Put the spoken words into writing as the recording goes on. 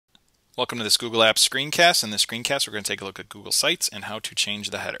Welcome to this Google Apps screencast. In this screencast, we're going to take a look at Google Sites and how to change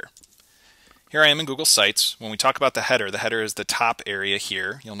the header. Here I am in Google Sites. When we talk about the header is the top area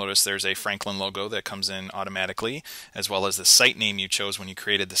here. You'll notice there's a Franklin logo that comes in automatically, as well as the site name you chose when you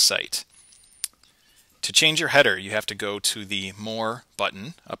created the site. To change your header, you have to go to the More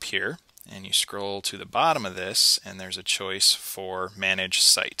button up here, and you scroll to the bottom of this, and there's a choice for Manage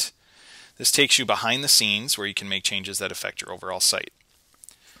Site. This takes you behind the scenes where you can make changes that affect your overall site.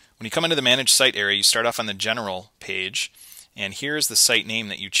 When you come into the Manage Site area, you start off on the General page, and here's the site name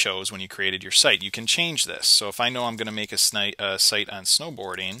that you chose when you created your site. You can change this. So if I know I'm going to make a site on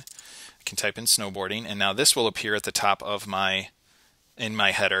snowboarding, I can type in snowboarding, and now this will appear at the top of in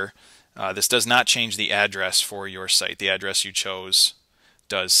my header. This does not change the address for your site. The address you chose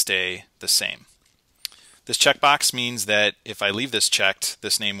does stay the same. This checkbox means that if I leave this checked,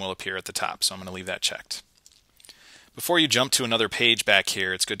 this name will appear at the top, so I'm going to leave that checked. Before you jump to another page back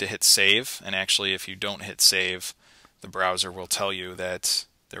here, it's good to hit save, and actually if you don't hit save, the browser will tell you that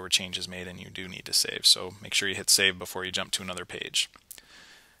there were changes made and you do need to save. So make sure you hit save before you jump to another page.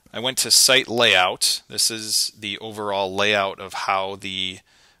 I went to Site Layout. This is the overall layout of how the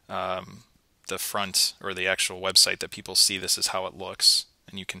front or the actual website that people see. This is how it looks,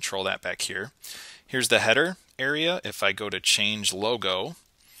 and you control that back here. Here's the header area. If I go to Change Logo,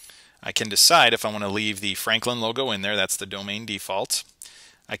 I can decide if I want to leave the Franklin logo in there. That's the domain default.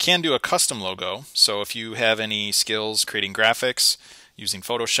 I can do a custom logo, so if you have any skills creating graphics using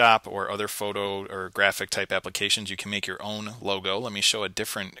Photoshop or other photo or graphic type applications, you can make your own logo. Let me show a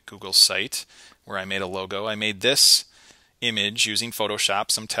different Google site where I made a logo. I made this image using Photoshop,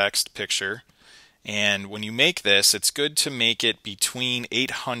 some text, picture, and when you make this, it's good to make it between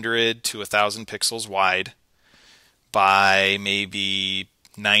 800 to 1,000 pixels wide by maybe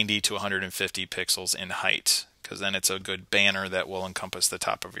 90 to 150 pixels in height, because then it's a good banner that will encompass the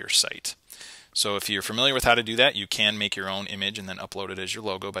top of your site. So if you're familiar with how to do that, you can make your own image and then upload it as your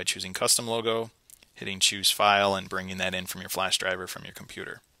logo by choosing Custom Logo, hitting Choose File, and bringing that in from your flash drive or from your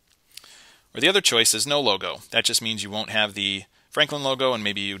computer. Or the other choice is no logo. That just means you won't have the Franklin logo, and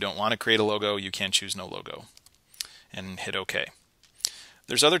maybe you don't want to create a logo. You can choose no logo and hit OK.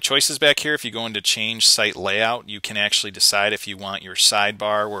 There's other choices back here. If you go into Change Site Layout, you can actually decide if you want your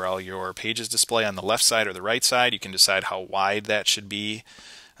sidebar where all your pages display on the left side or the right side. You can decide how wide that should be.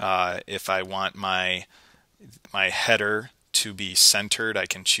 If I want my header to be centered, I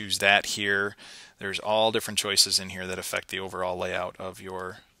can choose that here. There's all different choices in here that affect the overall layout of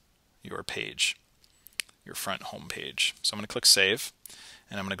your page, your front home page. So I'm going to click Save,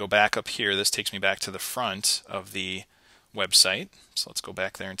 and I'm going to go back up here. This takes me back to the front of the website. So let's go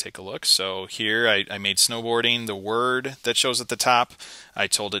back there and take a look. So here I made snowboarding the word that shows at the top. I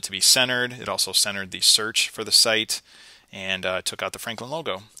told it to be centered. It also centered the search for the site, and took out the Franklin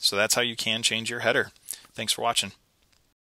logo. So that's how you can change your header. Thanks for watching.